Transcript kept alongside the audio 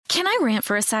Can I rant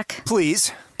for a sec?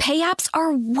 Please. Pay apps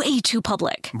are way too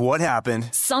public. What happened?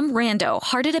 Some rando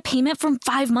hearted a payment from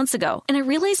 5 months ago, and I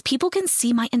realized people can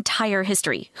see my entire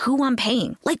history, who I'm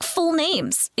paying, like full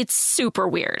names. It's super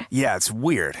weird. Yeah, it's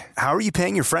weird. How are you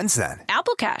paying your friends then?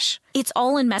 Apple Cash. It's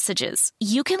all in messages.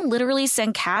 You can literally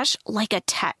send cash like a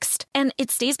text, and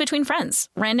it stays between friends.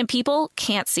 Random people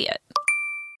can't see it.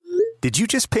 Did you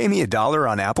just pay me $1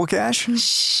 on Apple Cash?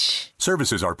 Shh.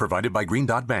 Services are provided by Green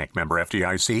Dot Bank. Member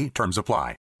FDIC. Terms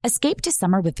apply. Escape to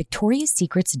summer with Victoria's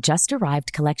Secret's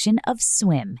just-arrived collection of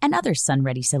swim and other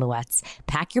sun-ready silhouettes.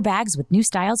 Pack your bags with new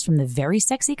styles from the Very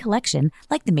Sexy collection,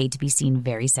 like the made-to-be-seen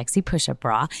Very Sexy push-up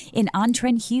bra, in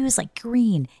on-trend hues like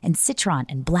green and citron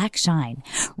and black shine.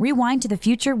 Rewind to the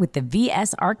future with the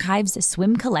VS Archives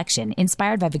swim collection,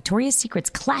 inspired by Victoria's Secret's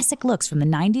classic looks from the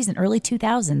 90s and early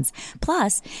 2000s.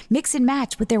 Plus, mix and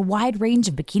match with their wide range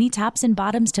of bikini tops and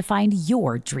bottoms to find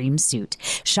your dream suit.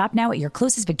 Shop now at your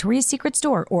closest Victoria's Secret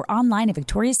store or online at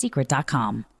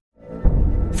victoriassecret.com.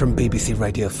 From BBC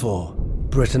Radio 4,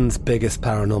 Britain's biggest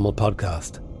paranormal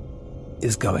podcast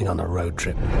is going on a road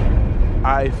trip.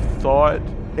 I thought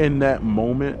in that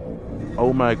moment,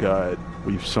 oh my God,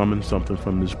 we've summoned something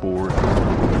from this board.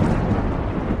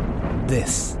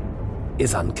 This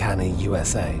is Uncanny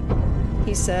USA.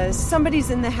 He says, somebody's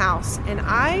in the house, and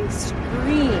I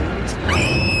screamed.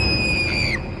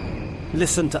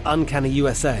 Listen to Uncanny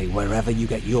USA wherever you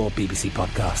get your BBC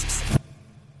podcasts,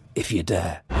 if you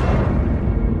dare.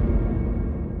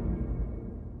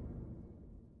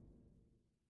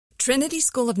 Trinity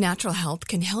School of Natural Health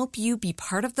can help you be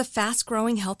part of the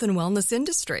fast-growing health and wellness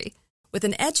industry. With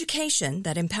an education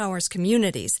that empowers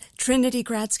communities, Trinity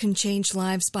grads can change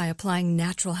lives by applying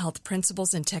natural health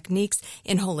principles and techniques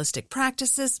in holistic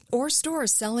practices or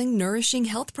stores selling nourishing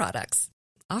health products.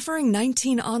 Offering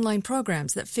 19 online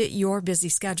programs that fit your busy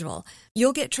schedule,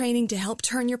 you'll get training to help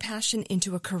turn your passion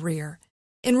into a career.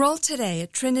 Enroll today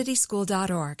at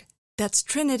trinityschool.org. That's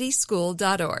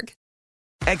trinityschool.org.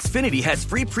 Xfinity has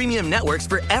free premium networks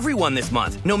for everyone this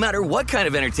month, no matter what kind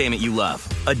of entertainment you love.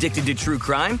 Addicted to true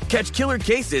crime? Catch killer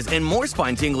cases and more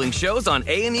spine-tingling shows on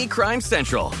A&E Crime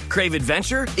Central. Crave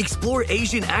adventure? Explore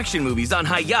Asian action movies on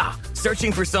Hi-YAH.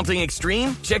 Searching for something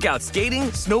extreme? Check out skating,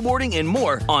 snowboarding, and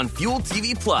more on Fuel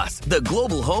TV Plus, the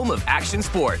global home of action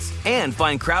sports. And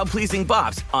find crowd-pleasing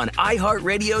bops on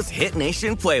iHeartRadio's Hit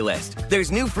Nation playlist.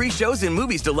 There's new free shows and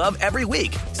movies to love every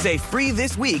week. Say free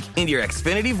this week in your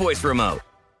Xfinity voice remote.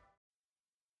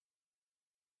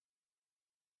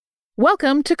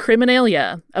 Welcome to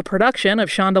Criminalia, a production of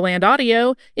Shondaland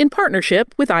Audio in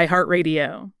partnership with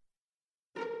iHeartRadio.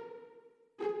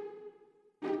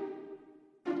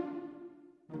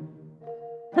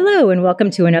 Hello, and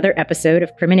welcome to another episode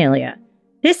of Criminalia.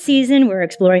 This season, we're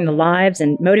exploring the lives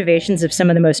and motivations of some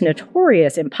of the most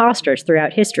notorious imposters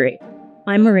throughout history.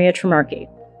 I'm Maria Tremarchi.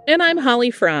 And I'm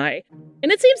Holly Fry.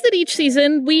 And it seems that each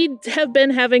season we have been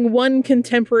having one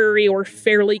contemporary or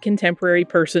fairly contemporary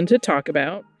person to talk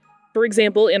about. For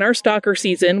example, in our stalker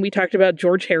season, we talked about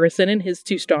George Harrison and his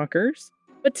two stalkers.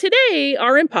 But today,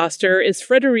 our imposter is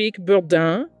Frédéric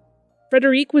Bourdin.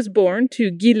 Frédéric was born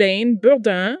to Ghislaine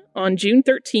Bourdin on June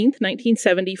 13th,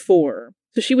 1974.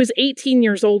 So she was 18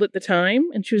 years old at the time,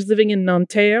 and she was living in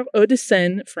Nanterre,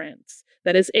 Hauts-de-Seine, France.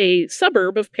 That is a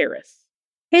suburb of Paris.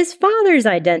 His father's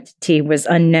identity was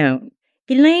unknown.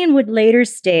 Ghislaine would later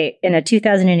state in a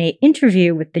 2008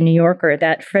 interview with The New Yorker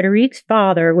that Frédéric's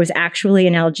father was actually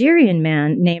an Algerian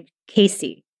man named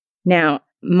Casey. Now,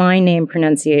 my name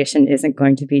pronunciation isn't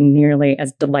going to be nearly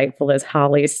as delightful as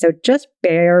Holly's, so just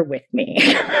bear with me.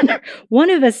 One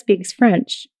of us speaks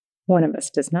French. One of us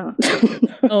does not.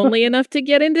 Only enough to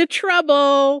get into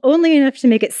trouble. Only enough to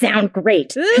make it sound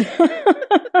great.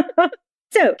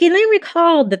 So, Ghislaine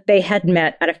recalled that they had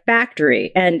met at a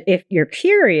factory, and if you're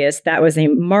curious, that was a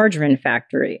margarine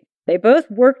factory. They both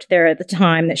worked there at the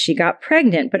time that she got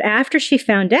pregnant, but after she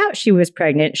found out she was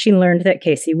pregnant, she learned that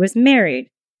Casey was married.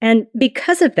 And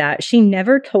because of that, she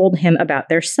never told him about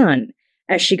their son.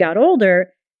 As she got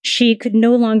older, she could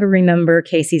no longer remember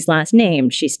Casey's last name,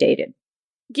 she stated.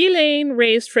 Ghislaine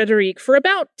raised Frédéric for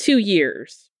about 2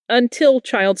 years, until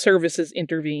Child Services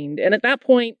intervened, and at that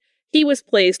point, he was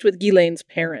placed with Ghislaine's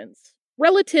parents.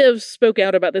 Relatives spoke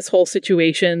out about this whole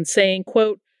situation, saying,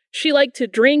 quote, she liked to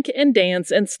drink and dance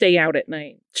and stay out at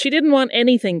night. She didn't want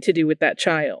anything to do with that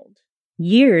child.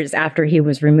 Years after he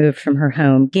was removed from her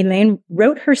home, Ghislaine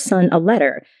wrote her son a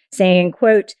letter saying,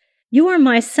 quote, you are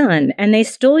my son, and they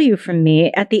stole you from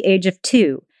me at the age of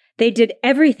 2. They did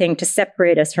everything to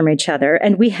separate us from each other,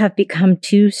 and we have become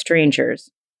 2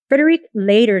 strangers. Frédéric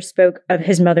later spoke of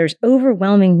his mother's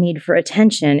overwhelming need for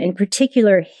attention, in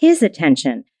particular his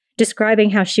attention, describing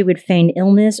how she would feign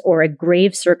illness or a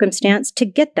grave circumstance to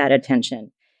get that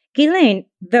attention. Ghislaine,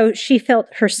 though she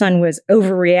felt her son was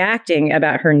overreacting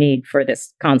about her need for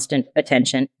this constant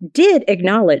attention, did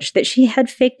acknowledge that she had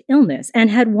faked illness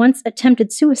and had once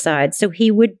attempted suicide so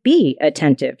he would be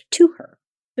attentive to her.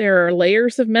 There are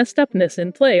layers of messed upness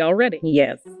in play already.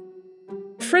 Yes.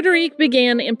 Frederic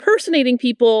began impersonating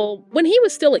people when he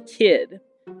was still a kid.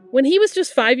 When he was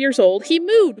just 5 years old, he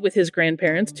moved with his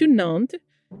grandparents to Nantes.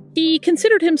 He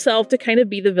considered himself to kind of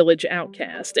be the village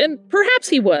outcast, and perhaps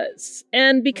he was.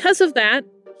 And because of that,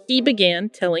 he began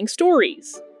telling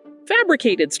stories.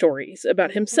 Fabricated stories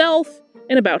about himself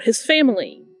and about his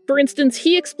family. For instance,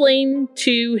 he explained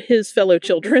to his fellow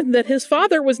children that his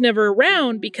father was never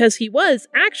around because he was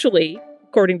actually,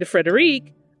 according to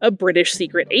Frederic, a British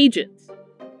secret agent.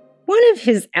 One of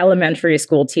his elementary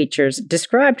school teachers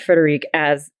described Frederic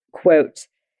as, quote,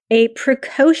 a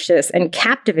precocious and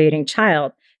captivating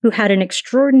child who had an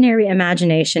extraordinary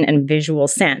imagination and visual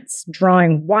sense,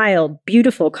 drawing wild,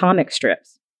 beautiful comic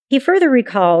strips. He further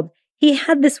recalled, he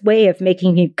had this way of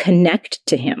making you connect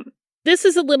to him. This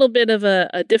is a little bit of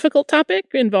a difficult topic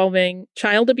involving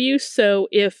child abuse, so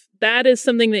if that is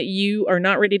something that you are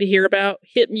not ready to hear about,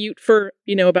 hit mute for,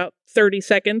 about 30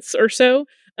 seconds or so,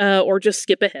 or just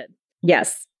skip ahead.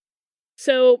 Yes.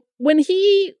 So when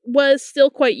he was still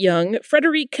quite young,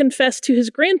 Frederic confessed to his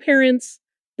grandparents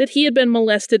that he had been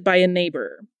molested by a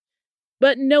neighbor.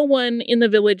 But no one in the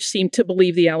village seemed to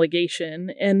believe the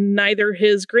allegation, and neither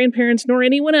his grandparents nor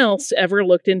anyone else ever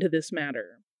looked into this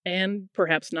matter. And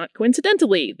perhaps not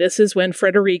coincidentally, this is when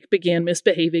Frederic began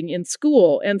misbehaving in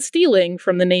school and stealing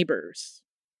from the neighbors.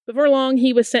 Before long,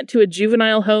 he was sent to a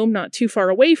juvenile home not too far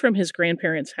away from his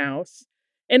grandparents' house.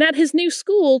 And at his new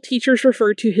school, teachers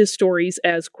referred to his stories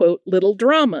as, quote, little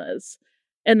dramas,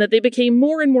 and that they became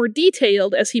more and more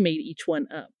detailed as he made each one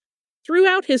up.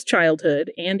 Throughout his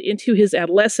childhood and into his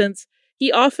adolescence,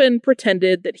 he often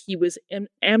pretended that he was an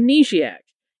amnesiac,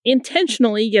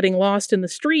 intentionally getting lost in the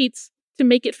streets to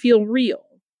make it feel real.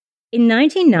 In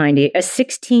 1990, a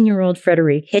 16-year-old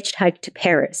Frederic hitchhiked to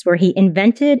Paris, where he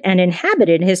invented and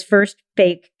inhabited his first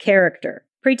fake character.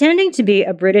 Pretending to be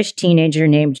a British teenager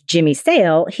named Jimmy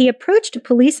Sale, he approached a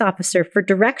police officer for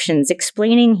directions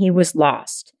explaining he was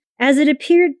lost. As it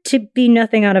appeared to be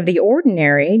nothing out of the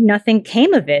ordinary, nothing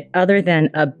came of it other than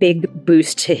a big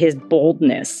boost to his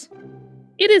boldness.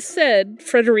 It is said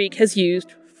Frederic has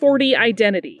used 40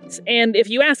 identities, and if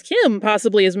you ask him,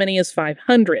 possibly as many as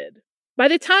 500. By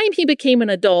the time he became an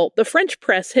adult, the French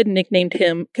press had nicknamed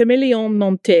him Caméléon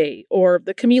Nantais, or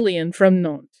the chameleon from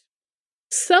Nantes.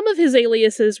 Some of his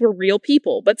aliases were real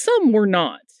people, but some were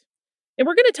not. And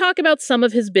we're going to talk about some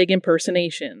of his big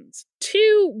impersonations.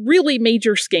 2 really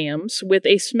major scams with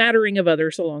a smattering of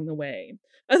others along the way.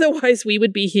 Otherwise, we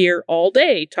would be here all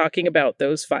day talking about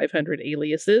those 500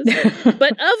 aliases.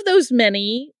 But of those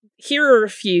many, here are a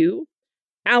few.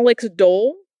 Alex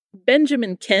Dole,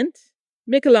 Benjamin Kent,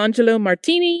 Michelangelo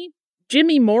Martini,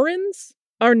 Jimmy Morins,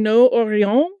 Arnaud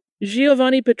Orion,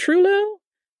 Giovanni Petrullo,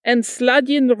 and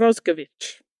Sladin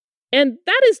Roskovich. And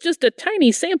that is just a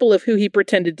tiny sample of who he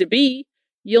pretended to be.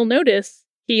 You'll notice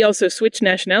he also switched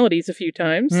nationalities a few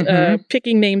times,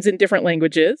 picking names in different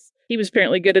languages. He was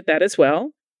apparently good at that as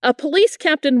well. A police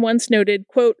captain once noted,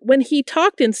 quote, when he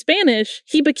talked in Spanish,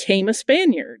 he became a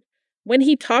Spaniard. When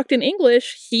he talked in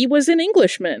English, he was an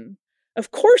Englishman.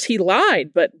 Of course he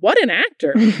lied, but what an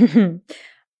actor.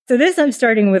 So this I'm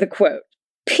starting with a quote.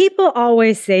 People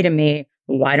always say to me,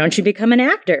 why don't you become an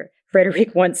actor?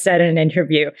 Frederic once said in an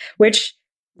interview, which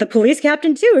the police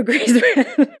captain too agrees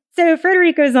with. So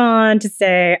Frederic goes on to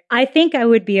say, I think I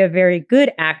would be a very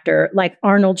good actor like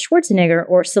Arnold Schwarzenegger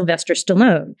or Sylvester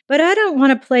Stallone, but I don't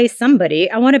want to play somebody.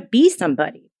 I want to be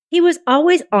somebody. He was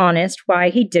always honest why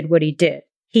he did what he did.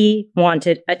 He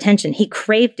wanted attention. He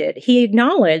craved it. He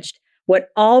acknowledged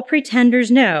what all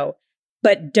pretenders know,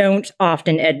 but don't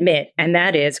often admit. And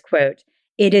that is, quote,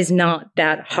 it is not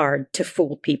that hard to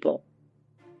fool people.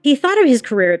 He thought of his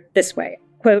career this way,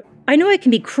 quote, I know I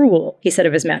can be cruel, he said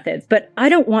of his methods, but I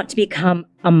don't want to become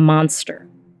a monster.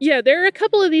 Yeah, there are a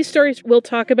couple of these stories we'll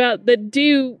talk about that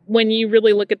do, when you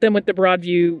really look at them with the broad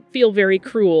view, feel very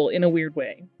cruel in a weird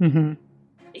way. Mm-hmm.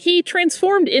 He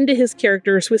transformed into his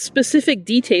characters with specific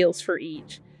details for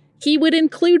each. He would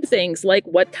include things like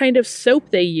what kind of soap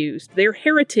they used, their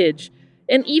heritage,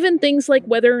 and even things like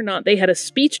whether or not they had a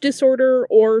speech disorder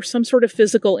or some sort of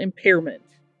physical impairment.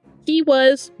 He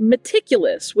was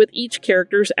meticulous with each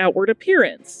character's outward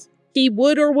appearance. He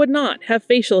would or would not have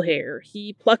facial hair.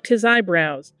 He plucked his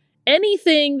eyebrows.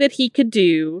 Anything that he could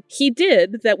do, he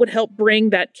did that would help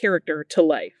bring that character to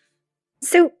life.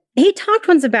 So He talked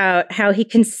once about how he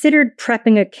considered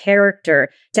prepping a character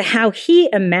to how he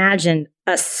imagined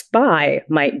a spy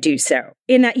might do so,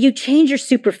 in that you change your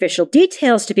superficial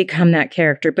details to become that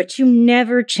character, but you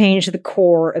never change the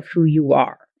core of who you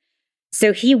are.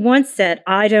 So he once said,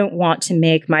 I don't want to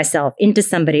make myself into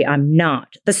somebody I'm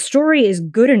not. The story is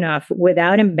good enough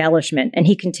without embellishment. And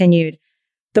he continued,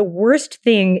 the worst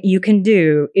thing you can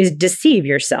do is deceive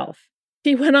yourself.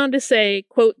 He went on to say,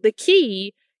 quote, the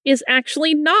key is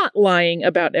actually not lying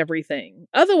about everything.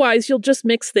 Otherwise, you'll just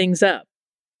mix things up.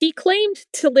 He claimed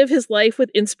to live his life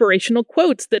with inspirational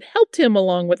quotes that helped him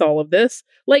along with all of this,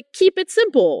 like keep it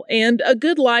simple and a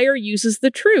good liar uses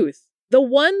the truth. The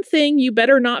one thing you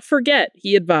better not forget,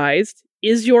 he advised,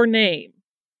 is your name.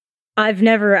 I've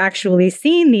never actually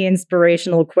seen the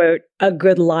inspirational quote, a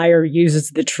good liar uses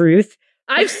the truth.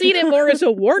 I've seen it more as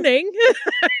a warning.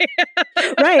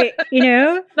 Right,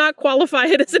 Not qualify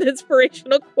it as an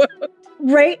inspirational quote.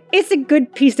 Right? It's a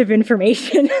good piece of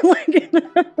information.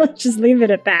 Let's just leave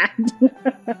it at that.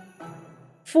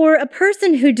 For a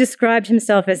person who described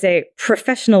himself as a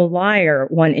professional liar,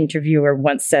 one interviewer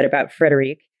once said about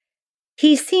Frederic,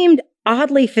 he seemed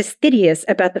oddly fastidious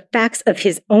about the facts of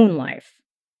his own life.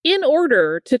 In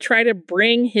order to try to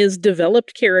bring his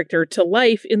developed character to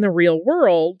life in the real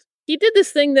world, he did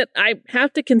this thing that I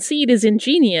have to concede is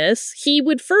ingenious. He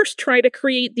would first try to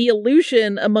create the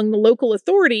illusion among the local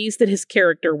authorities that his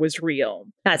character was real.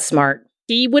 That's smart.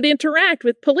 He would interact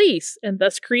with police and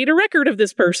thus create a record of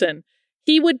this person.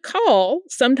 He would call,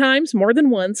 sometimes more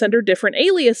than once under different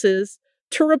aliases,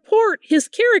 to report his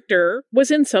character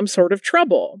was in some sort of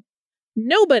trouble.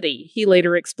 Nobody, he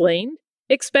later explained,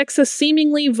 expects a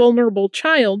seemingly vulnerable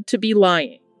child to be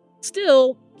lying.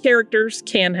 Still, characters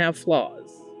can have flaws.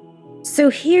 So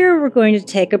here we're going to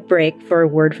take a break for a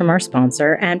word from our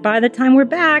sponsor, and by the time we're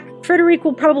back, Frederic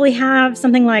will probably have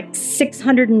something like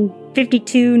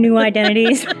 652 new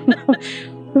identities.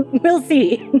 We'll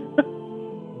see.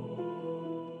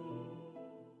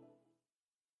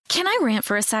 Can I rant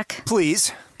for a sec?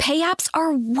 Please. Pay apps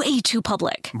are way too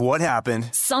public. What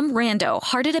happened? Some rando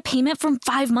hearted a payment from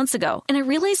 5 months ago, and I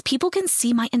realized people can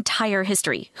see my entire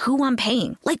history, who I'm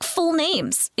paying, like full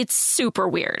names. It's super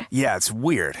weird. Yeah, it's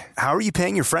weird. How are you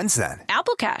paying your friends then?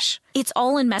 Apple Cash. It's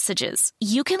all in messages.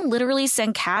 You can literally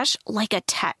send cash like a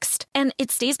text, and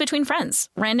it stays between friends.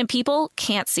 Random people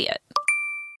can't see it.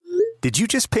 Did you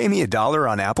just pay me $1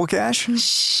 on Apple Cash?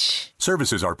 Shh.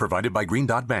 Services are provided by Green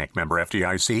Dot Bank. Member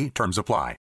FDIC. Terms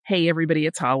apply. Hey everybody,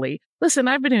 it's Holly. Listen,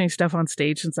 I've been doing stuff on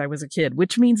stage since I was a kid,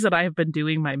 which means that I have been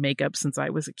doing my makeup since I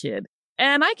was a kid.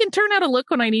 And I can turn out a look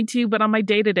when I need to, but on my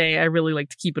day-to-day, I really like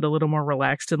to keep it a little more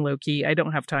relaxed and low-key. I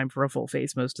don't have time for a full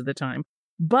face most of the time.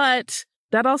 But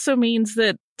that also means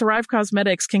that Thrive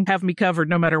Causemetics can have me covered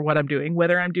no matter what I'm doing,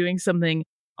 whether I'm doing something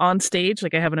on stage,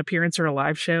 like I have an appearance or a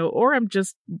live show, or I'm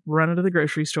just running to the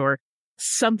grocery store.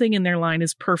 Something in their line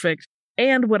is perfect.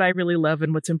 And what I really love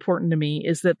and what's important to me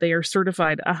is that they are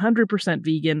certified 100%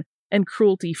 vegan and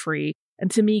cruelty-free. And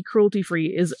to me, cruelty-free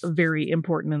is very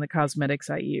important in the cosmetics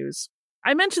I use.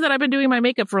 I mentioned that I've been doing my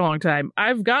makeup for a long time.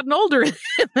 I've gotten older in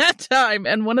that time.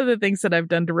 And one of the things that I've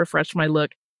done to refresh my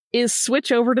look is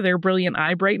switch over to their brilliant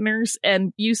eye brighteners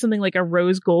and use something like a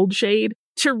rose gold shade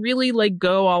to really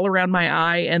go all around my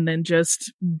eye and then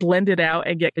just blend it out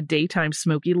and get a daytime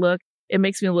smoky look. It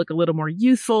makes me look a little more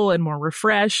youthful and more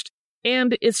refreshed.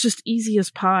 And it's just easy as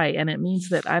pie, and it means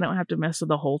that I don't have to mess with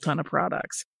a whole ton of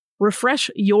products. Refresh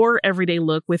your everyday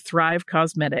look with Thrive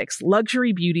Causemetics,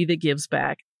 luxury beauty that gives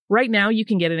back. Right now, you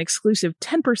can get an exclusive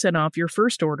 10% off your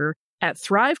first order at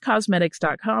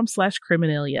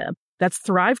thrivecosmetics.com/Criminalia. That's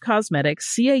Thrive Causemetics,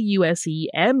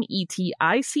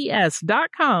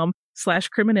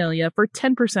 CAUSEMETICS.com/Criminalia for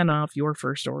 10% off your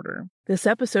first order. This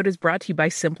episode is brought to you by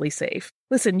Simply Safe.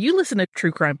 Listen, you listen to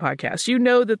true crime podcasts. You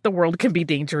know that the world can be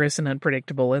dangerous and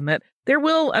unpredictable and that there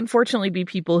will unfortunately be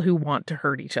people who want to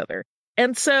hurt each other.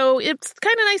 And so it's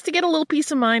kind of nice to get a little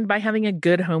peace of mind by having a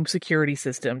good home security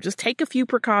system. Just take a few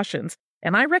precautions.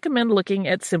 And I recommend looking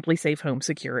at Simply Safe Home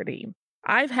Security.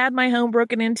 I've had my home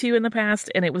broken into in the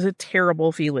past, and it was a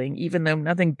terrible feeling, even though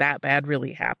nothing that bad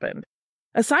really happened.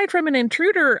 Aside from an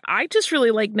intruder, I just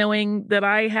really like knowing that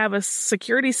I have a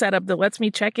security setup that lets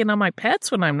me check in on my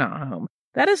pets when I'm not home.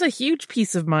 That is a huge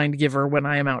peace of mind giver when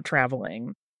I am out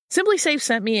traveling. Simply Safe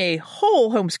sent me a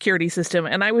whole home security system,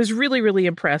 and I was really, really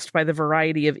impressed by the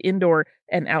variety of indoor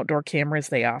and outdoor cameras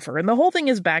they offer. And the whole thing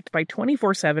is backed by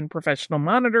 24/7 professional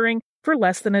monitoring for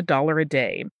less than $1 a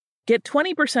day. Get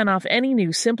 20% off any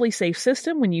new Simply Safe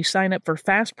system when you sign up for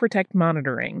Fast Protect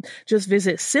monitoring. Just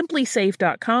visit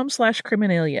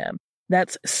simplysafe.com/Criminalia.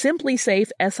 That's Simply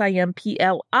Safe,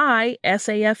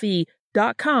 SIMPLISAFE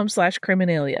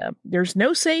victoriassecret.com/Criminalia. There's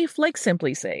no safe like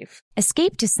Simply Safe.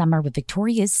 Escape to summer with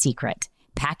Victoria's Secret.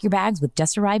 Pack your bags with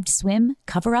just-arrived swim,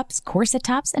 cover-ups, corset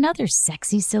tops, and other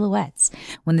sexy silhouettes.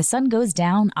 When the sun goes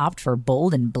down, opt for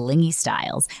bold and blingy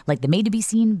styles, like the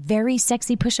made-to-be-seen Very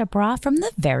Sexy Push-Up Bra from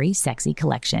the Very Sexy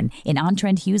Collection, in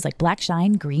on-trend hues like black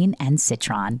shine, green, and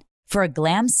citron. For a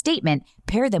glam statement,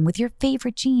 pair them with your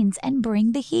favorite jeans and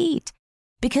bring the heat.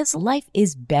 Because life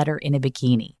is better in a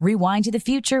bikini. Rewind to the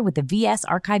future with the VS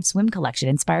Archive Swim Collection,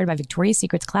 inspired by Victoria's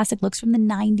Secret's classic looks from the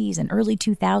 90s and early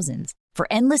 2000s. For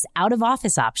endless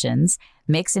out-of-office options,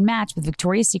 mix and match with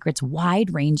Victoria's Secret's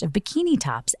wide range of bikini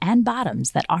tops and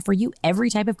bottoms that offer you every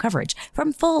type of coverage,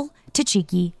 from full to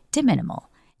cheeky to minimal.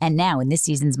 And now, in this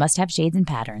season's must-have shades and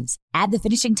patterns, add the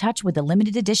finishing touch with the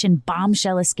limited edition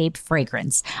Bombshell Escape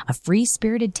fragrance, a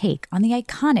free-spirited take on the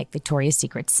iconic Victoria's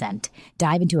Secret scent.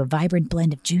 Dive into a vibrant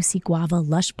blend of juicy guava,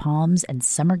 lush palms, and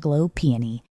summer glow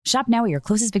peony. Shop now at your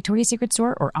closest Victoria's Secret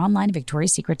store or online at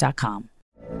victoriassecret.com.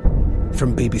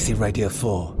 From BBC Radio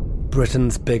 4,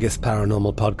 Britain's biggest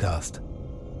paranormal podcast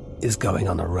is going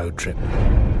on a road trip.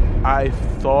 I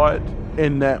thought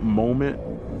in that moment,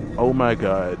 oh my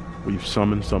God, we've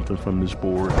summoned something from this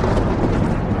board.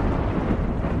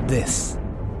 This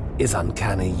is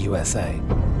Uncanny USA.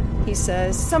 He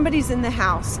says, somebody's in the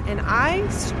house, and I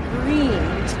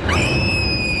screamed.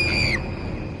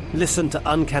 Listen to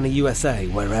Uncanny USA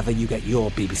wherever you get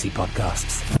your BBC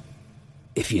podcasts,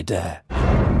 if you dare.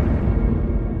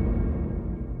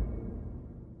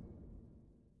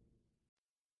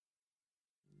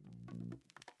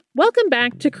 Welcome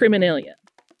back to Criminalia.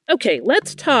 Okay,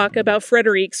 let's talk about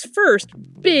Frederique's first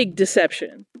big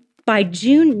deception. By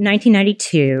June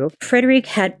 1992, Frederique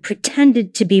had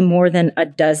pretended to be more than a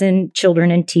dozen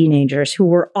children and teenagers who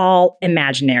were all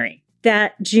imaginary.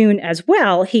 That June as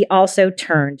well, he also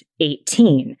turned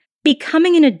 18.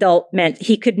 Becoming an adult meant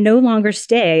he could no longer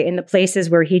stay in the places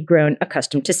where he'd grown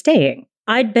accustomed to staying.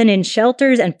 I'd been in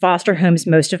shelters and foster homes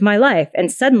most of my life,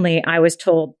 and suddenly I was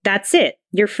told, that's it,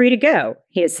 you're free to go,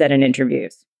 he has said in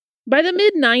interviews. By the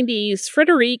mid-90s,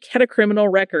 Frederique had a criminal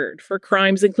record for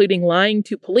crimes including lying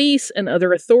to police and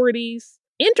other authorities.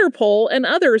 Interpol and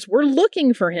others were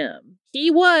looking for him.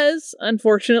 He was,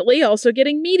 unfortunately, also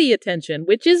getting media attention,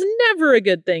 which is never a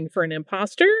good thing for an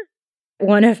imposter.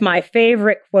 One of my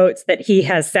favorite quotes that he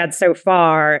has said so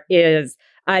far is,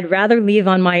 I'd rather leave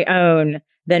on my own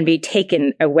than be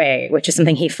taken away, which is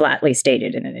something he flatly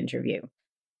stated in an interview.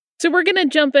 So we're going to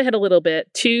jump ahead a little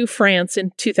bit to France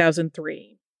in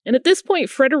 2003. And at this point,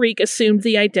 Frederique assumed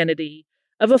the identity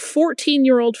of a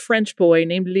 14-year-old French boy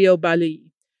named Léo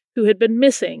Bally, who had been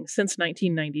missing since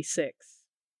 1996.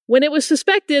 When it was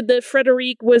suspected that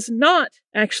Frederique was not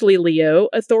actually Leo,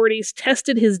 authorities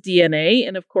tested his DNA,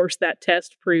 and of course that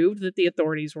test proved that the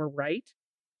authorities were right.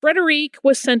 Frederique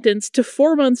was sentenced to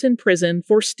 4 months in prison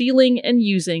for stealing and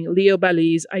using Léo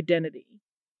Bally's identity.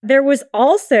 There was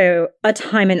also a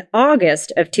time in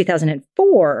August of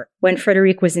 2004 when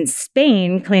Frederique was in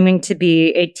Spain claiming to be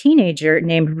a teenager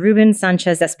named Ruben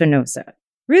Sanchez Espinosa.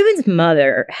 Ruben's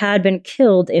mother had been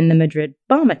killed in the Madrid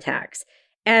bomb attacks.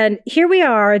 And here we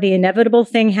are, the inevitable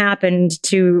thing happened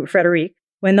to Frederique.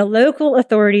 When the local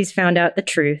authorities found out the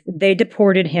truth, they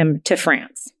deported him to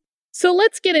France. So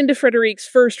let's get into Frederique's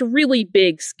first really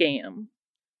big scam.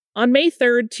 On May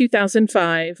 3rd,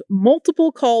 2005,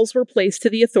 multiple calls were placed to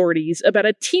the authorities about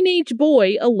a teenage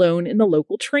boy alone in the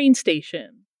local train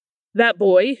station. That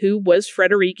boy, who was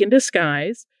Frederique in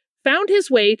disguise, found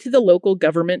his way to the local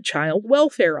government child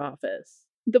welfare office.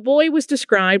 The boy was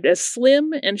described as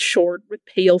slim and short with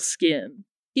pale skin.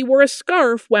 He wore a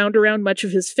scarf wound around much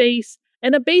of his face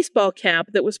and a baseball cap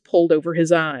that was pulled over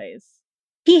his eyes.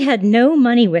 He had no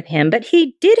money with him, but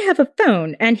he did have a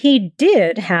phone, and he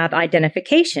did have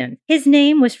identification. His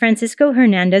name was Francisco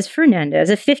Hernandez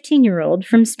Fernandez, a 15-year-old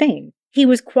from Spain. He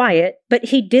was quiet, but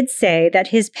he did say that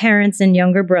his parents and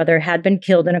younger brother had been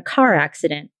killed in a car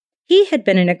accident. He had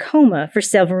been in a coma for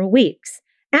several weeks.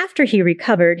 After he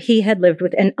recovered, he had lived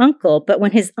with an uncle, but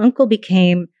when his uncle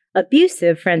became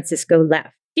abusive, Francisco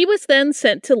left. He was then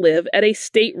sent to live at a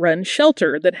state-run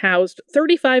shelter that housed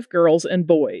 35 girls and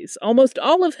boys, almost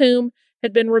all of whom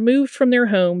had been removed from their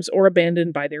homes or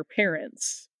abandoned by their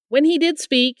parents. When he did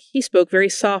speak, he spoke very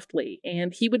softly,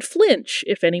 and he would flinch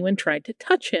if anyone tried to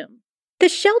touch him. The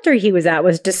shelter he was at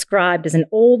was described as an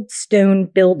old stone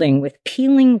building with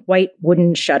peeling white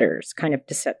wooden shutters, kind of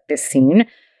to set this scene.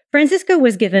 Francisco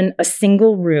was given a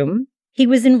single room. He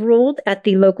was enrolled at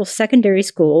the local secondary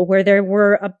school where there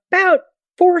were about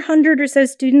 400 or so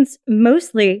students,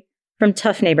 mostly from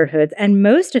tough neighborhoods, and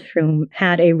most of whom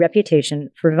had a reputation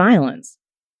for violence.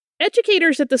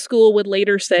 Educators at the school would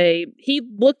later say he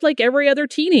looked like every other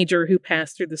teenager who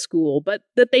passed through the school, but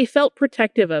that they felt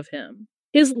protective of him.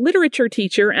 His literature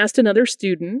teacher asked another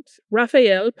student,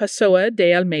 Rafael Pessoa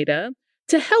de Almeida,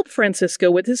 to help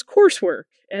Francisco with his coursework,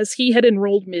 as he had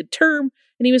enrolled midterm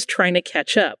and he was trying to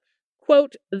catch up.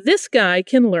 Quote, "This guy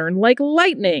can learn like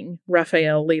lightning,"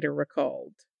 Rafael later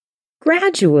recalled.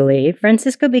 Gradually,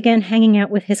 Francisco began hanging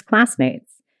out with his classmates.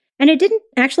 And it didn't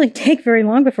actually take very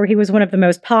long before he was one of the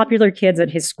most popular kids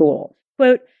at his school.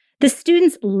 Quote, "The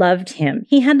students loved him.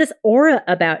 He had this aura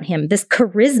about him, this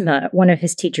charisma," one of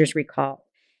his teachers recalled.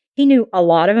 He knew a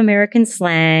lot of American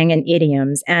slang and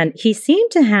idioms, and he seemed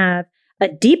to have a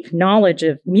deep knowledge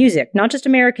of music, not just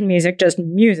American music, just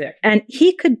music. And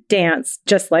he could dance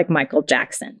just like Michael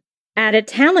Jackson. At a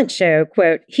talent show,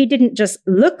 quote, "He didn't just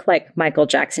look like Michael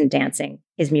Jackson dancing,"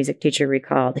 his music teacher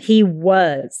recalled. He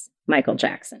was Michael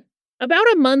Jackson. About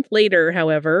a month later,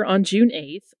 however, on June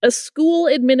 8th, a school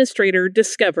administrator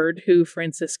discovered who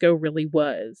Francisco really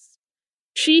was.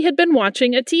 She had been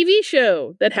watching a TV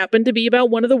show that happened to be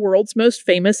about one of the world's most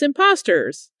famous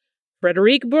imposters,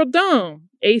 Frédéric Bourdin,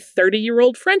 a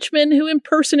 30-year-old Frenchman who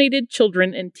impersonated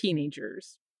children and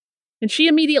teenagers. And she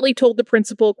immediately told the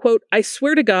principal, quote, "I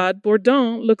swear to God,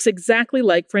 Bourdin looks exactly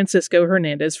like Francisco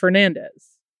Hernandez-Fernandez."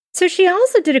 So she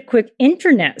also did a quick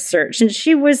internet search, and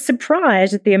she was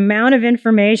surprised at the amount of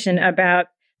information about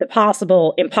the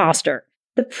possible imposter.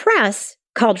 The press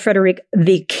called Frédéric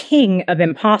the king of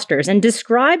imposters and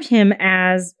described him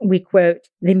as, we quote,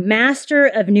 "the master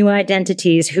of new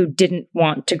identities who didn't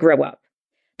want to grow up."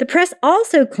 The press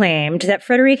also claimed that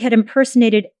Frédéric had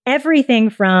impersonated everything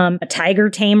from a tiger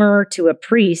tamer to a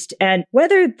priest, and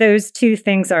whether those two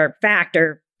things are fact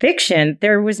or fiction,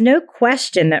 there was no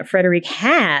question that Frédéric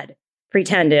had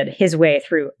pretended his way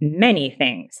through many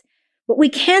things. What we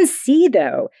can see,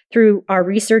 though, through our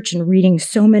research and reading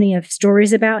so many of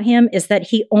stories about him, is that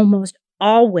he almost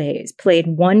always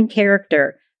played one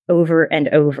character over and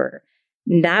over.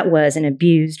 And that was an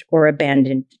abused or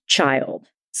abandoned child.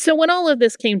 So when all of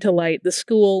this came to light, the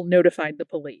school notified the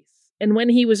police. And when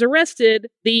he was arrested,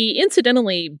 the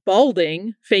incidentally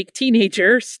balding fake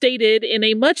teenager stated in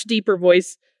a much deeper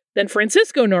voice than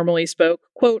Francisco normally spoke,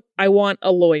 quote, "I want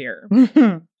a lawyer."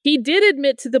 He did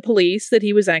admit to the police that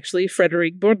he was actually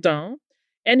Frédéric Bourdin,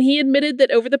 and he admitted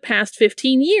that over the past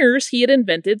 15 years, he had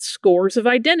invented scores of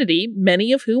identity,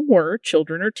 many of whom were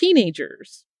children or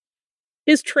teenagers.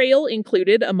 His trail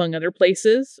included, among other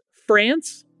places,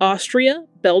 France, Austria,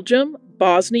 Belgium,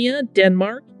 Bosnia,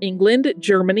 Denmark, England,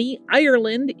 Germany,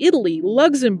 Ireland, Italy,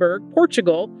 Luxembourg,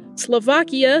 Portugal,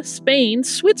 Slovakia, Spain,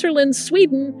 Switzerland,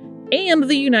 Sweden, and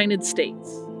the United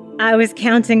States. I was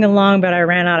counting along, but I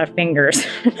ran out of fingers.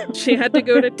 She had to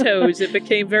go to toes. It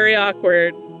became very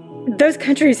awkward. Those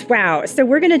countries, wow. So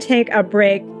we're going to take a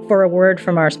break for a word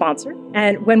from our sponsor.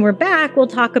 And when we're back, we'll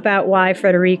talk about why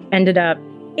Frédéric ended up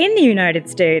in the United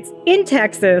States, in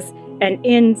Texas, and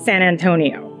in San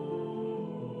Antonio.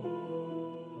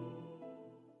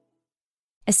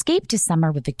 Escape to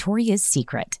summer with Victoria's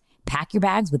Secret. Pack your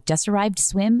bags with just-arrived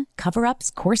swim,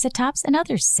 cover-ups, corset tops, and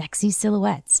other sexy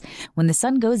silhouettes. When the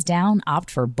sun goes down,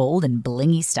 opt for bold and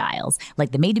blingy styles,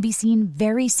 like the made-to-be-seen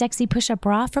Very Sexy Push-Up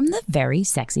Bra from the Very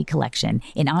Sexy collection,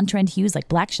 in on-trend hues like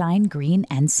black shine, green,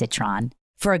 and citron.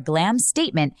 For a glam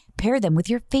statement, pair them with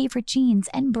your favorite jeans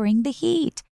and bring the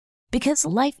heat. Because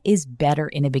life is better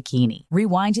in a bikini.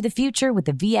 Rewind to the future with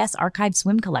the VS Archive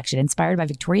Swim Collection, inspired by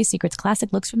Victoria's Secret's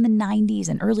classic looks from the 90s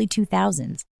and early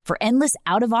 2000s. For endless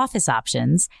out-of-office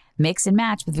options, mix and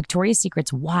match with Victoria's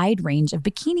Secret's wide range of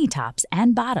bikini tops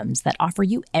and bottoms that offer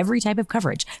you every type of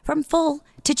coverage, from full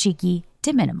to cheeky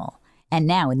to minimal. And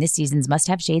now, in this season's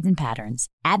must-have shades and patterns,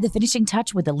 add the finishing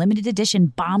touch with the limited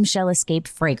edition Bombshell Escape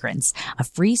fragrance, a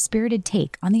free-spirited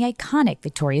take on the iconic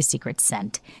Victoria's Secret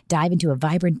scent. Dive into a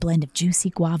vibrant blend of juicy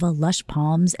guava, lush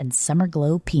palms, and summer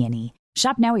glow peony.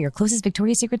 Shop now at your closest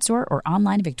Victoria's Secret store or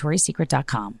online at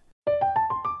victoriassecret.com.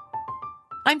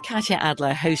 I'm Katya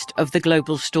Adler, host of The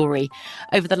Global Story.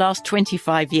 Over the last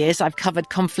 25 years, I've covered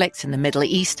conflicts in the Middle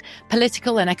East,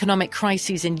 political and economic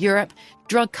crises in Europe,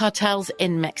 drug cartels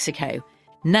in Mexico.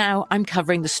 Now I'm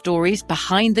covering the stories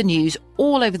behind the news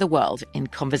all over the world in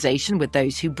conversation with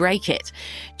those who break it.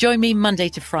 Join me Monday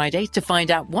to Friday to find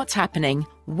out what's happening,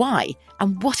 why,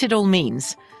 and what it all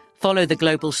means. Follow The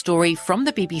Global Story from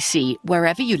the BBC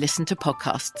wherever you listen to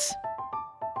podcasts.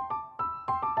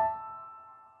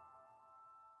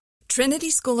 Trinity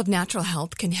School of Natural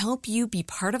Health can help you be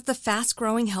part of the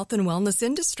fast-growing health and wellness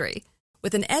industry.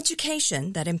 With an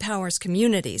education that empowers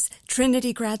communities,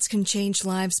 Trinity grads can change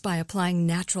lives by applying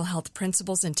natural health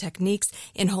principles and techniques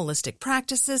in holistic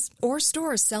practices or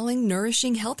stores selling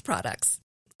nourishing health products.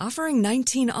 Offering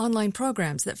 19 online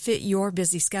programs that fit your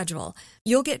busy schedule,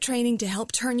 you'll get training to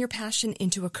help turn your passion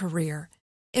into a career.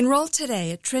 Enroll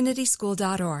today at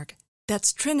trinityschool.org.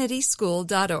 That's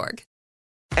trinityschool.org.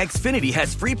 Xfinity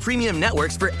has free premium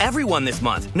networks for everyone this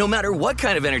month, no matter what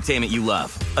kind of entertainment you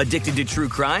love. Addicted to true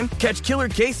crime? Catch killer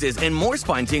cases and more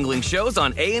spine-tingling shows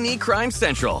on A&E Crime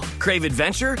Central. Crave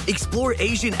adventure? Explore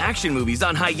Asian action movies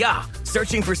on Hi-YAH.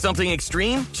 Searching for something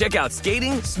extreme? Check out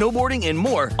skating, snowboarding, and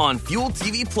more on Fuel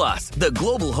TV Plus, the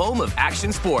global home of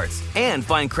action sports. And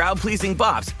find crowd-pleasing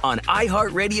bops on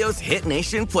iHeartRadio's Hit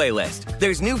Nation playlist.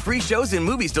 There's new free shows and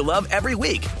movies to love every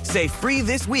week. Say free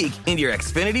this week in your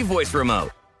Xfinity voice remote.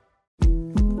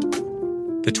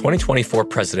 The 2024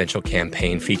 presidential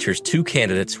campaign features two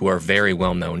candidates who are very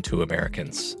well known to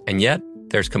Americans. And yet,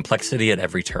 there's complexity at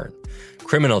every turn.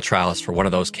 Criminal trials for one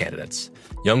of those candidates.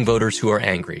 Young voters who are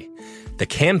angry. The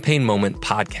Campaign Moment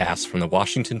podcast from the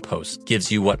Washington Post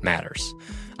gives you what matters.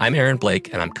 I'm Aaron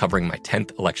Blake, and I'm covering my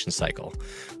 10th election cycle.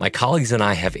 My colleagues and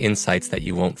I have insights that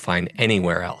you won't find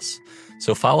anywhere else.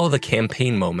 So follow The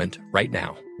Campaign Moment right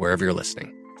now, wherever you're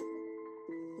listening.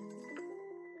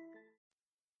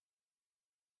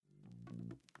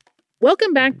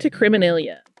 Welcome back to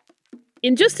Criminalia.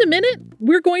 In just a minute,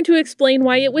 we're going to explain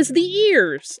why it was the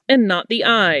ears and not the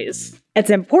eyes. It's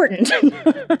important.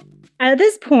 At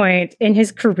this point in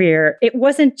his career, it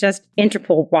wasn't just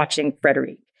Interpol watching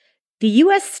Frederic. The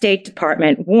U.S. State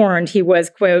Department warned he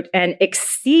was, quote, an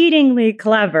exceedingly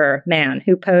clever man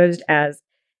who posed as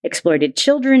exploited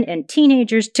children and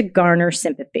teenagers to garner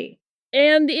sympathy.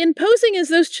 And in posing as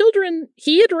those children,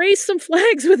 he had raised some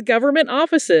flags with government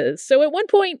offices. So at one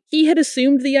point, he had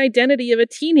assumed the identity of a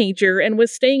teenager and was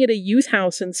staying at a youth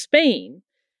house in Spain.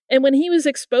 And when he was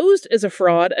exposed as a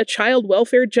fraud, a child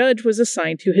welfare judge was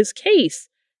assigned to his case.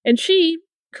 And she,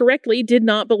 correctly, did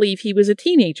not believe he was a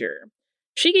teenager.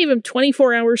 She gave him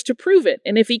 24 hours to prove it.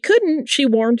 And if he couldn't, she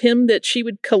warned him that she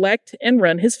would collect and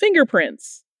run his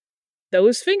fingerprints.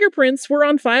 Those fingerprints were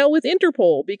on file with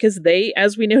Interpol because they,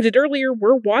 as we noted earlier,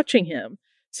 were watching him.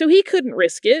 So he couldn't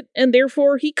risk it, and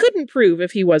therefore he couldn't prove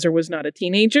if he was or was not a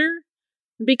teenager.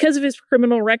 Because of his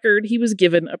criminal record, he was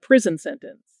given a prison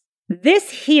sentence. This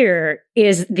here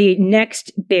is the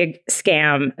next big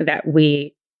scam that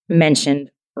we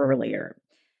mentioned earlier.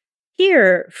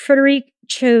 Here, Frederic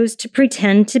chose to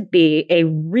pretend to be a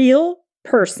real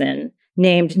person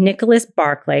named Nicholas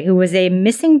Barclay, who was a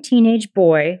missing teenage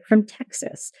boy from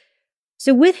Texas.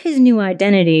 So with his new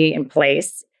identity in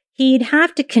place, he'd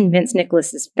have to convince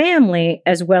Nicholas's family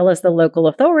as well as the local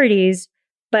authorities,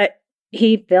 but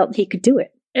he felt he could do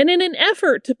it. And in an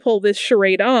effort to pull this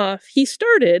charade off, he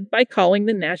started by calling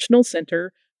the National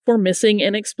Center for Missing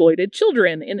and Exploited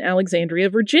Children in Alexandria,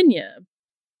 Virginia.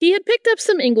 He had picked up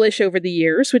some English over the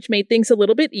years, which made things a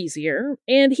little bit easier,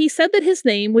 and he said that his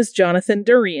name was Jonathan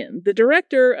Durian, the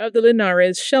director of the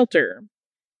Linares shelter.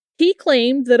 He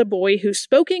claimed that a boy who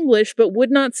spoke English but would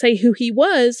not say who he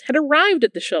was had arrived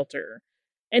at the shelter,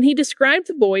 and he described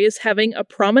the boy as having a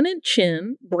prominent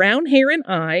chin, brown hair and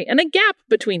eye, and a gap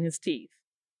between his teeth.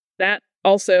 That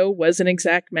also was an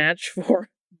exact match for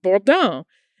Bourdin.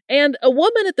 And a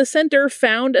woman at the center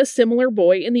found a similar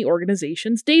boy in the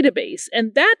organization's database,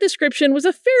 and that description was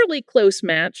a fairly close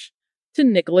match to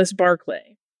Nicholas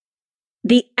Barclay.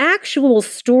 The actual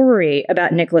story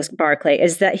about Nicholas Barclay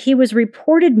is that he was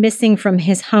reported missing from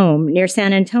his home near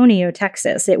San Antonio,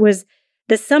 Texas. It was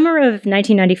the summer of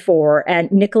 1994,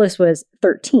 and Nicholas was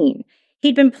 13.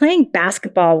 He'd been playing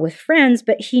basketball with friends,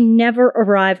 but he never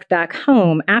arrived back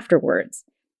home afterwards.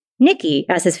 Nicky,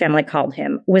 as his family called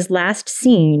him, was last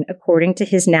seen, according to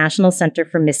his National Center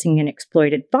for Missing and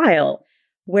Exploited file,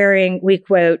 wearing, we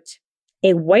quote,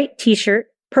 a white t-shirt,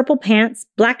 purple pants,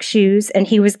 black shoes, and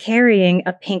he was carrying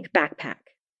a pink backpack.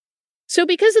 So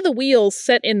because of the wheels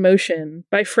set in motion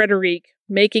by Frederic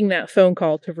making that phone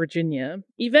call to Virginia,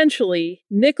 eventually,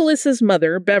 Nicholas's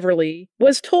mother, Beverly,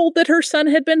 was told that her son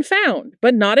had been found,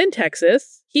 but not in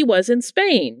Texas. He was in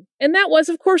Spain. And that was,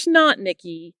 of course, not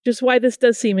Nicky, just why this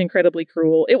does seem incredibly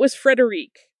cruel. It was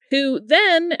Frederic, who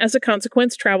then, as a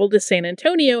consequence, traveled to San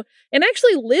Antonio and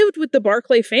actually lived with the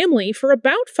Barclay family for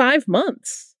about 5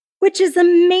 months. Which is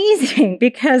amazing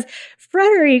because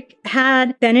Frederic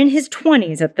had been in his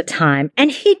 20s at the time,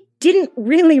 and he didn't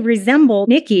really resemble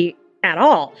Nicky at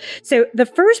all. So the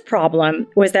first problem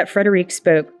was that Frederic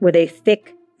spoke with a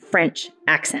thick French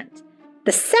accent.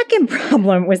 The second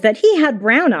problem was that he had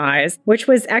brown eyes, which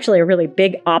was actually a really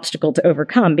big obstacle to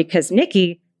overcome because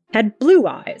Nicky had blue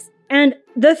eyes. And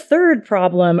the third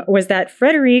problem was that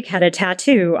Frederic had a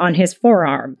tattoo on his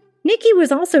forearm. Nicky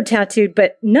was also tattooed,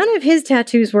 but none of his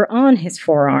tattoos were on his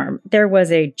forearm. There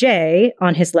was a J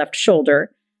on his left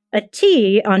shoulder, a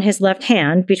T on his left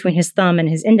hand between his thumb and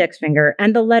his index finger,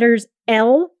 and the letters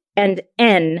L and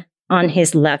N on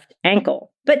his left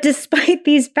ankle. But despite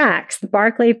these facts, the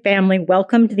Barclay family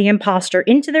welcomed the imposter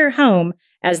into their home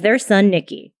as their son,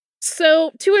 Nicky.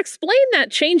 So, to explain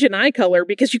that change in eye color,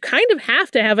 because you kind of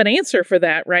have to have an answer for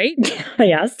that, right?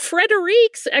 Yes.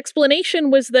 Frederic's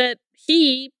explanation was that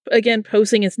he, again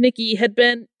posing as Nicky, had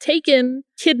been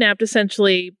kidnapped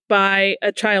essentially by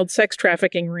a child sex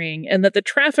trafficking ring, and that the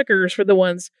traffickers were the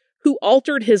ones who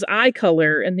altered his eye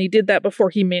color, and they did that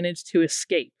before he managed to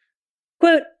escape.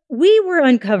 Quote, "We were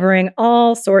uncovering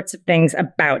all sorts of things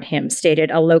about him," stated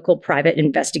a local private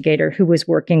investigator who was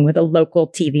working with a local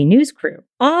TV news crew.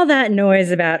 All that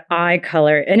noise about eye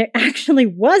color, and it actually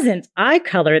wasn't eye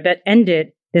color that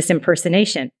ended this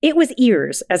impersonation. It was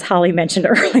ears, as Holly mentioned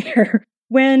earlier.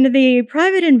 When the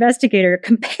private investigator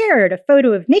compared a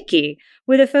photo of Nicky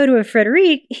with a photo of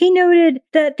Frederic, he noted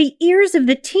that the ears of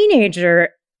the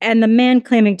teenager and the man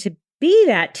claiming to be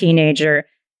that teenager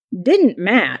didn't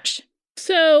match.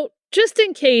 So, just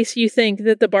in case you think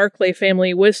that the Barclay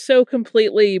family was so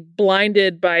completely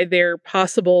blinded by their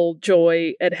possible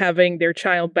joy at having their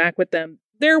child back with them,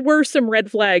 there were some red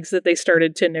flags that they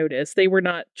started to notice. They were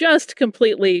not just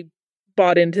completely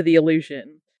bought into the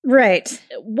illusion. Right.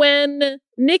 When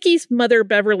Nicky's mother,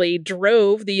 Beverly,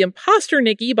 drove the imposter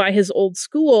Nicky by his old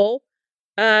school,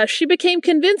 she became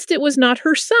convinced it was not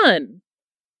her son.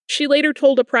 She later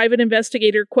told a private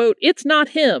investigator, quote, "It's not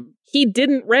him. He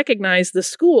didn't recognize the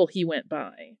school he went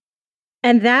by."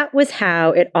 And that was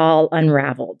how it all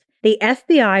unraveled. The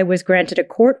FBI was granted a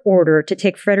court order to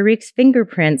take Frederic's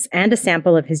fingerprints and a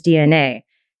sample of his DNA.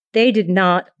 They did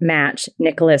not match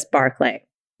Nicholas Barclay,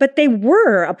 but they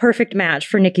were a perfect match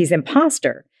for Nicky's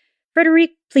imposter. Frederic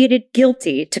pleaded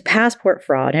guilty to passport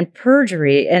fraud and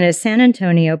perjury in a San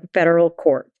Antonio federal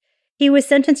court. He was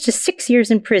sentenced to 6 years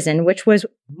in prison, which was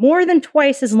more than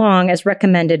twice as long as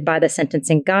recommended by the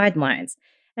sentencing guidelines.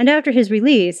 And after his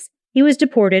release, he was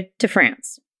deported to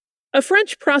France. A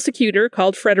French prosecutor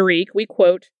called Frederic, we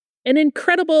quote, "an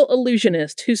incredible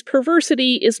illusionist whose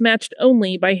perversity is matched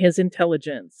only by his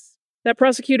intelligence." That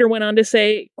prosecutor went on to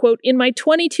say, quote, "In my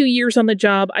 22 years on the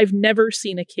job, I've never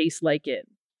seen a case like it.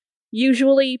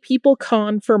 Usually, people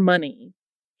con for money.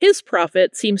 His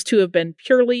profit seems to have been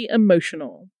purely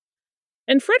emotional."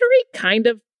 And Frederic kind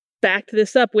of backed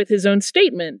this up with his own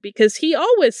statement, because he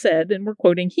always said, and we're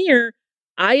quoting here,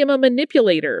 "I am a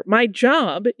manipulator. My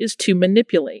job is to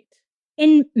manipulate."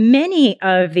 In many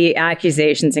of the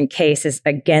accusations and cases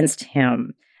against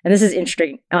him, and this is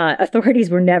interesting, authorities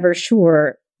were never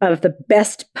sure of the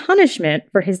best punishment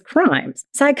for his crimes.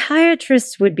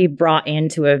 Psychiatrists would be brought in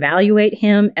to evaluate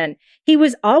him, and he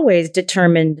was always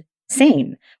determined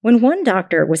sane. When one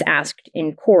doctor was asked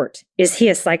in court, "Is he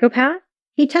a psychopath?"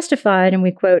 he testified, and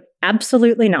we quote,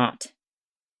 "Absolutely not."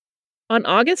 On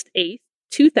August 8th,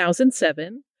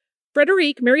 2007,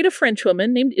 Frederic married a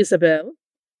Frenchwoman named Isabelle,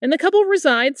 and the couple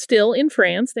reside still in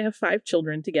France. They have 5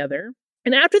 children together.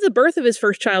 And after the birth of his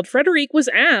first child, Frederic was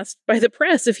asked by the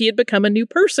press if he had become a new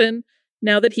person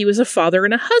now that he was a father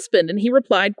and a husband, and he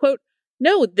replied, quote,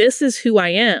 "No, this is who I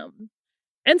am."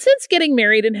 And since getting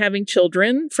married and having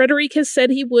children, Frederic has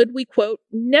said he would, we quote,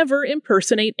 "never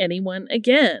impersonate anyone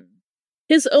again."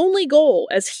 His only goal,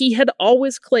 as he had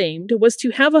always claimed, was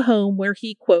to have a home where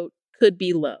he, quote, "could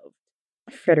be loved."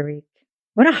 Frederic,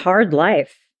 what a hard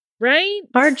life. Right?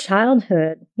 Hard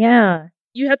childhood. Yeah.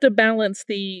 You have to balance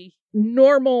the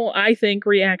normal, I think,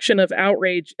 reaction of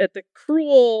outrage at the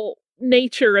cruel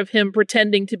nature of him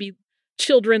pretending to be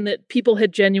children that people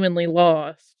had genuinely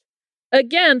lost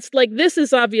against, like, this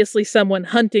is obviously someone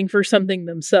hunting for something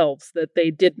themselves that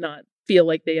they did not feel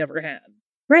like they ever had.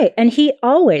 Right. And he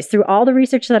always, through all the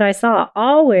research that I saw,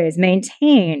 always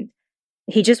maintained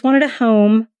he just wanted a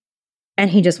home and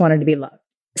he just wanted to be loved.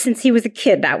 Since he was a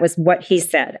kid, that was what he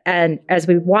said. And as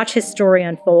we watch his story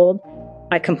unfold,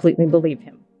 I completely believe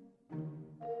him.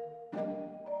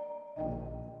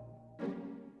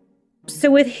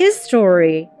 So with his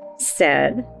story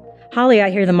said, Holly, I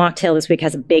hear the mocktail this week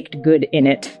has a baked good in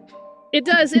it. It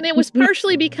does. And it was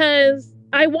partially because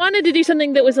I wanted to do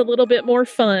something that was a little bit more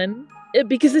fun,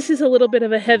 because this is a little bit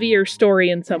of a heavier story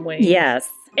in some ways. Yes.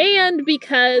 And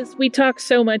because we talk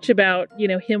so much about,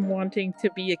 him wanting to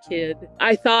be a kid,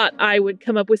 I thought I would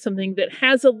come up with something that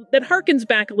that harkens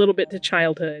back a little bit to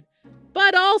childhood.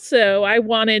 But also I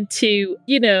wanted to,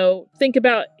 think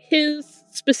about his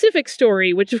specific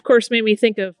story, which of course made me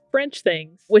think of French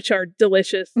things, which are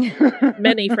delicious.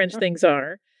 Many French things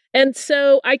are. And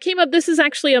so I came up, this is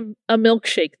actually a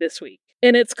milkshake this week,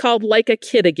 and it's called Like a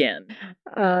Kid Again.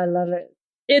 I love it.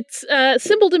 It's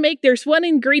simple to make. There's one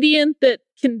ingredient that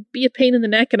can be a pain in the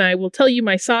neck, and I will tell you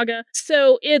my saga.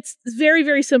 So it's very,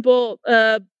 very simple.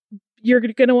 You're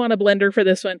going to want a blender for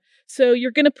this one. So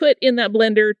you're going to put in that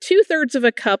blender 2/3 of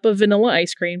a cup of vanilla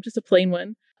ice cream, just a plain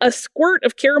one, a squirt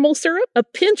of caramel syrup, a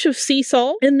pinch of sea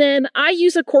salt, and then I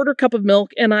use a 1/4 cup of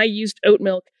milk, and I used oat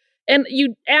milk. And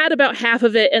you add about half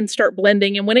of it and start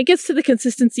blending. And when it gets to the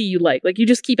consistency you like you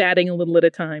just keep adding a little at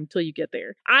a time till you get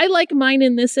there. I like mine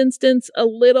in this instance a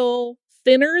little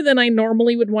thinner than I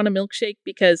normally would want a milkshake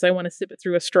because I want to sip it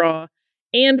through a straw.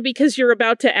 And because you're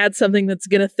about to add something that's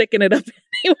going to thicken it up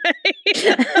anyway.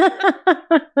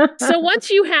 So once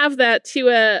you have that to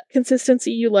a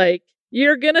consistency you like,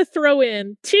 you're going to throw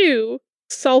in 2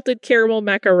 salted caramel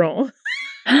macarons.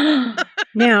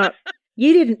 Now,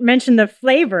 you didn't mention the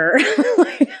flavor.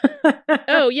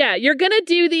 Oh, yeah. You're going to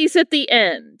do these at the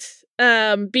end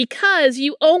because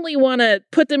you only want to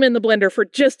put them in the blender for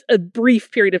just a brief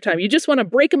period of time. You just want to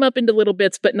break them up into little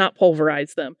bits, but not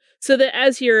pulverize them. So that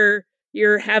as you're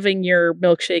having your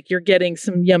milkshake, you're getting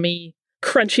some yummy,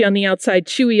 crunchy on the outside,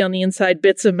 chewy on the inside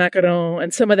bits of macaron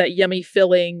and some of that yummy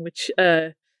filling, which,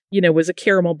 was a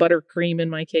caramel buttercream in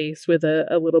my case with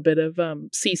a little bit of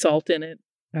sea salt in it.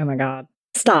 Oh, my God.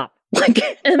 Stop.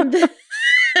 And then,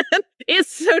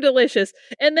 it's so delicious.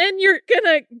 And then you're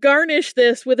gonna garnish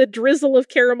this with a drizzle of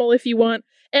caramel if you want.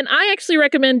 And I actually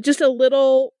recommend just a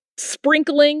little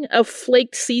sprinkling of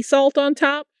flaked sea salt on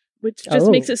top, which just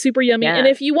makes it super yummy. Yeah. And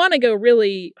if you want to go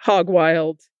really hog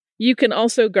wild, you can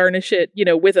also garnish it,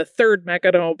 with a 1/3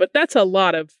 macaron. But that's a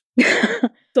lot of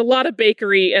it's a lot of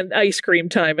bakery and ice cream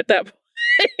time at that point.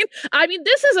 I mean,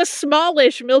 this is a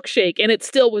smallish milkshake, and it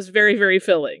still was very, very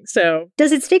filling. So,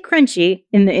 does it stay crunchy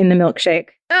in the milkshake?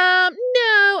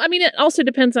 No. I mean, it also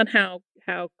depends on how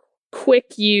quick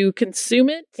you consume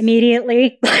it.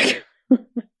 Immediately.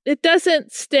 It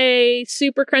doesn't stay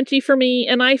super crunchy for me,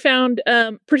 and I found,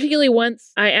 particularly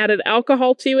once I added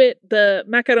alcohol to it, the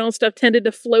macaron stuff tended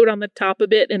to float on the top a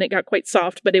bit, and it got quite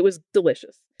soft, but it was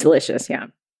delicious. Delicious, yeah.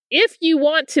 If you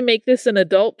want to make this an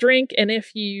adult drink, and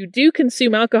if you do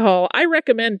consume alcohol, I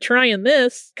recommend trying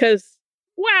this because,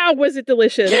 wow, was it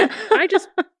delicious.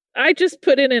 I just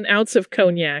put in an ounce of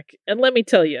cognac, and let me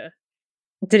tell you.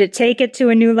 Did it take it to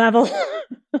a new level?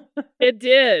 It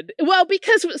did. Well,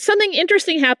 because something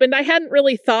interesting happened. I hadn't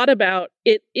really thought about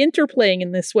it interplaying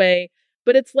in this way,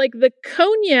 but it's like the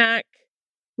cognac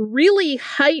really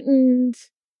heightened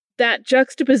that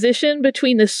juxtaposition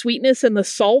between the sweetness and the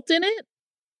salt in it.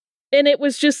 And it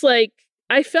was just like,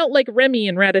 I felt like Remy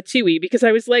in Ratatouille because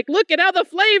I was like, look at how the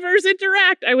flavors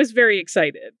interact. I was very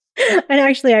excited. And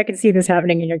actually, I can see this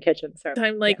happening in your kitchen. So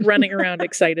I'm like running around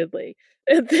excitedly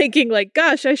and thinking like,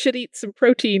 gosh, I should eat some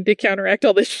protein to counteract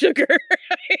all this sugar.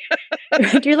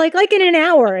 You're like in an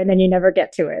hour and then you never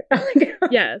get to it.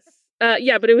 Yes.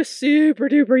 Yeah, but it was super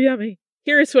duper yummy.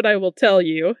 Here's what I will tell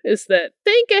you is that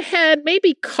think ahead,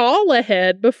 maybe call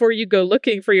ahead before you go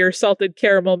looking for your salted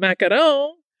caramel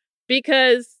macaron.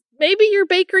 Because maybe your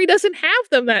bakery doesn't have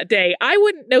them that day. I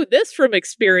wouldn't know this from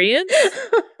experience.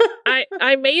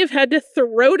 I may have had to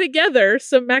throw together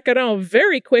some macaron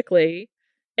very quickly.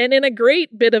 And in a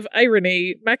great bit of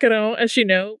irony, macaron, as you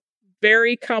know,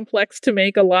 very complex to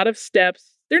make, a lot of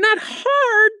steps. They're not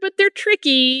hard, but they're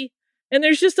tricky. And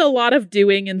there's just a lot of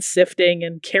doing and sifting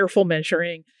and careful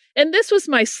measuring. And this was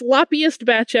my sloppiest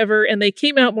batch ever, and they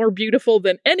came out more beautiful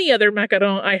than any other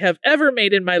macaron I have ever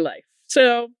made in my life.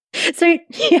 So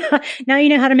yeah, now you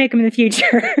know how to make them in the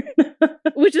future.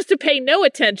 Which is to pay no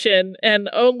attention and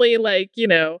only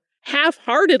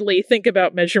half-heartedly think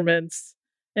about measurements.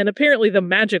 And apparently the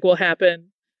magic will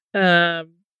happen.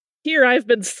 Here I've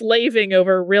been slaving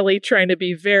over really trying to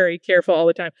be very careful all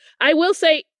the time. I will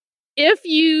say, if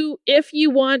you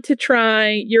want to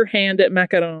try your hand at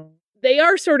macaron, they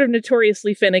are sort of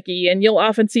notoriously finicky, and you'll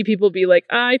often see people be like,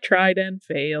 I tried and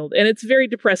failed. And it's very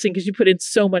depressing because you put in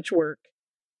so much work.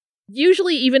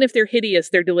 Usually, even if they're hideous,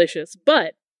 they're delicious.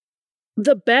 But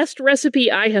the best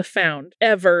recipe I have found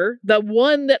ever, the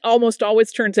one that almost always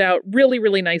turns out really,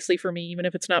 really nicely for me, even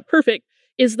if it's not perfect,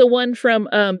 is the one from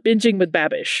Binging with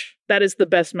Babish. That is the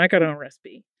best macaron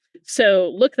recipe. So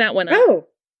look that one up. Oh,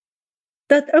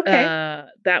 that's okay.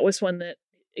 That was one that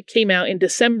it came out in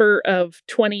December of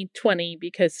 2020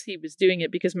 because he was doing it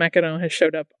because macaron has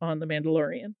showed up on The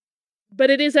Mandalorian. But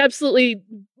it is absolutely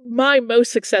my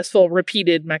most successful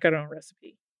repeated macaron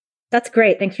recipe. That's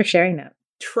great. Thanks for sharing that.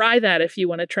 Try that if you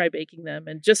want to try baking them.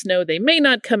 And just know they may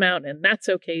not come out, and that's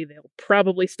okay. They'll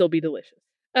probably still be delicious.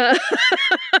 And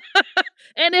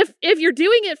if you're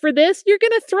doing it for this, you're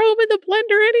going to throw them in the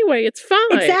blender anyway. It's fine.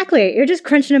 Exactly. You're just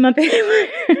crunching them up anyway.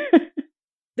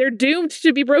 They're doomed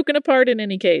to be broken apart in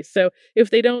any case. So if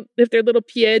their little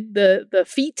pied, the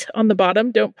feet on the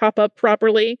bottom don't pop up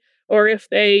properly, or if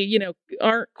they,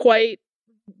 aren't quite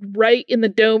right in the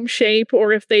dome shape,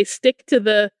 or if they stick to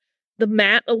the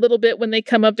mat a little bit when they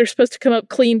come up, they're supposed to come up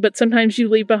clean, but sometimes you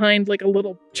leave behind like a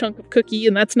little chunk of cookie,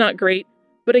 and that's not great.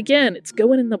 But again, it's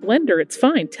going in the blender. It's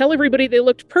fine. Tell everybody they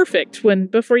looked perfect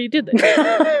before you did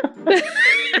that.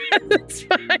 That's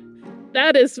fine.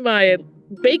 That is my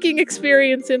baking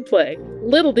experience in play.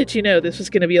 Little did you know this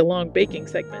was going to be a long baking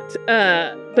segment.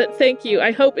 But thank you.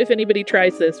 I hope if anybody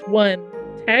tries this, one,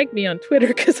 tag me on Twitter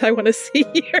because I want to see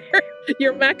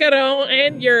your macaron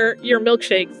and your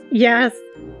milkshakes. Yes.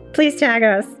 Please tag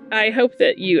us. I hope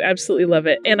that you absolutely love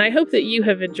it. And I hope that you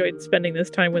have enjoyed spending this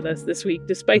time with us this week,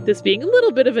 despite this being a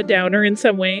little bit of a downer in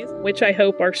some ways, which I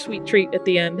hope our sweet treat at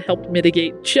the end helped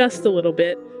mitigate just a little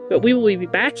bit. But we will be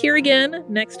back here again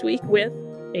next week with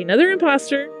another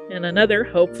imposter and another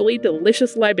hopefully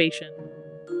delicious libation.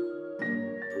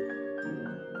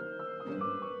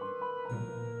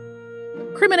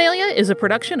 Criminalia is a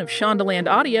production of Shondaland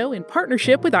Audio in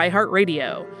partnership with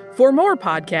iHeartRadio. For more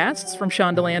podcasts from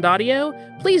Shondaland Audio,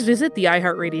 please visit the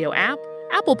iHeartRadio app,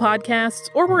 Apple Podcasts,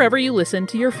 or wherever you listen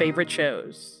to your favorite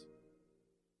shows.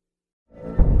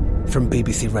 From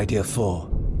BBC Radio 4,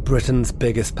 Britain's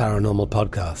biggest paranormal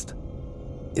podcast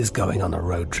is going on a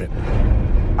road trip.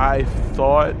 I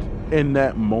thought in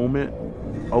that moment,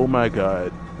 oh my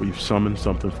God, we've summoned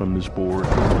something from this board.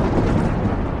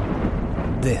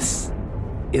 This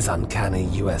is Uncanny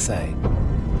USA.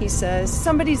 He says,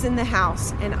 somebody's in the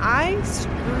house, and I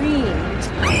screamed.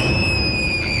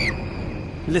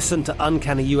 Listen to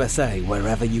Uncanny USA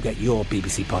wherever you get your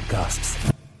BBC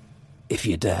podcasts, if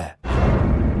you dare.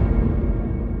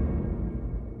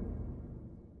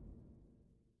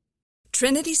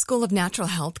 Trinity School of Natural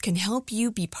Health can help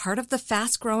you be part of the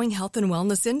fast-growing health and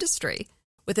wellness industry.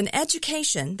 With an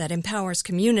education that empowers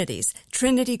communities,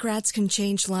 Trinity grads can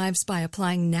change lives by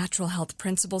applying natural health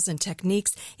principles and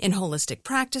techniques in holistic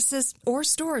practices or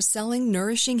stores selling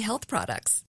nourishing health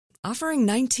products. Offering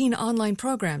 19 online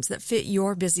programs that fit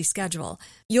your busy schedule,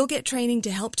 you'll get training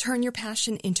to help turn your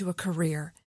passion into a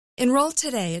career. Enroll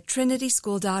today at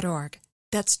trinityschool.org.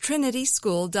 That's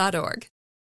trinityschool.org.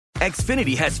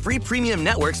 Xfinity has free premium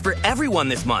networks for everyone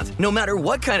this month, no matter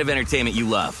what kind of entertainment you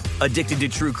love. Addicted to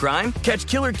true crime? Catch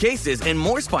killer cases and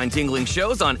more spine-tingling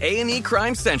shows on A&E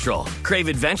Crime Central. Crave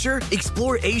adventure?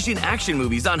 Explore Asian action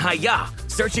movies on Hi-YAH.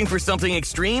 Searching for something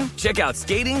extreme? Check out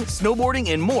skating,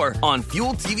 snowboarding, and more on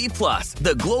Fuel TV Plus,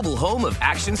 the global home of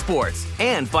action sports.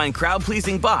 And find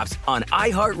crowd-pleasing bops on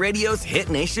iHeartRadio's Hit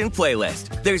Nation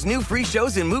playlist. There's new free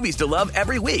shows and movies to love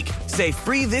every week. Say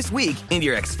free this week in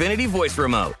your Xfinity voice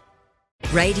remote.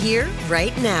 Right here,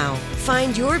 right now.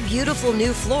 Find your beautiful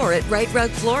new floor at Right Rug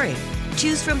Flooring.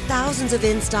 Choose from thousands of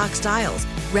in-stock styles,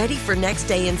 ready for next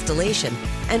day installation,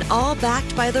 and all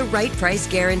backed by the right price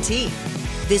guarantee.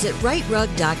 Visit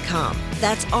rightrug.com.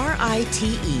 That's RITERUG.com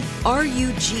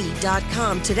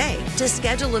today to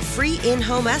schedule a free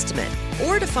in-home estimate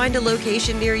or to find a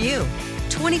location near you.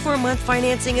 24-month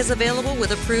financing is available with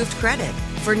approved credit.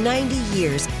 For 90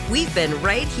 years, we've been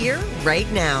right here,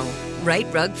 right now. Right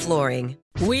Rug Flooring.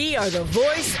 We are the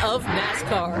voice of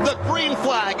NASCAR. The green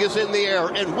flag is in the air,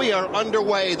 and we are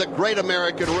underway. The Great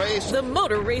American Race. The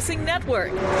Motor Racing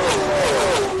Network.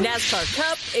 NASCAR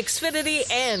Cup, Xfinity,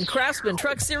 and Craftsman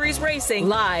Truck Series Racing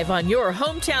live on your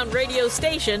hometown radio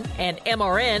station and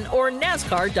MRN or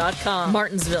NASCAR.com.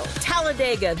 Martinsville,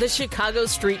 Talladega, the Chicago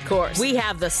Street Course. We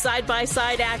have the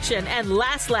side-by-side action and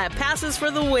last lap passes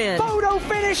for the win. Photo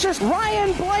finishes.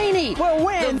 Ryan Blaney will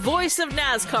win. The voice of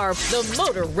NASCAR, the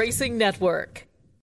Motor Racing Network.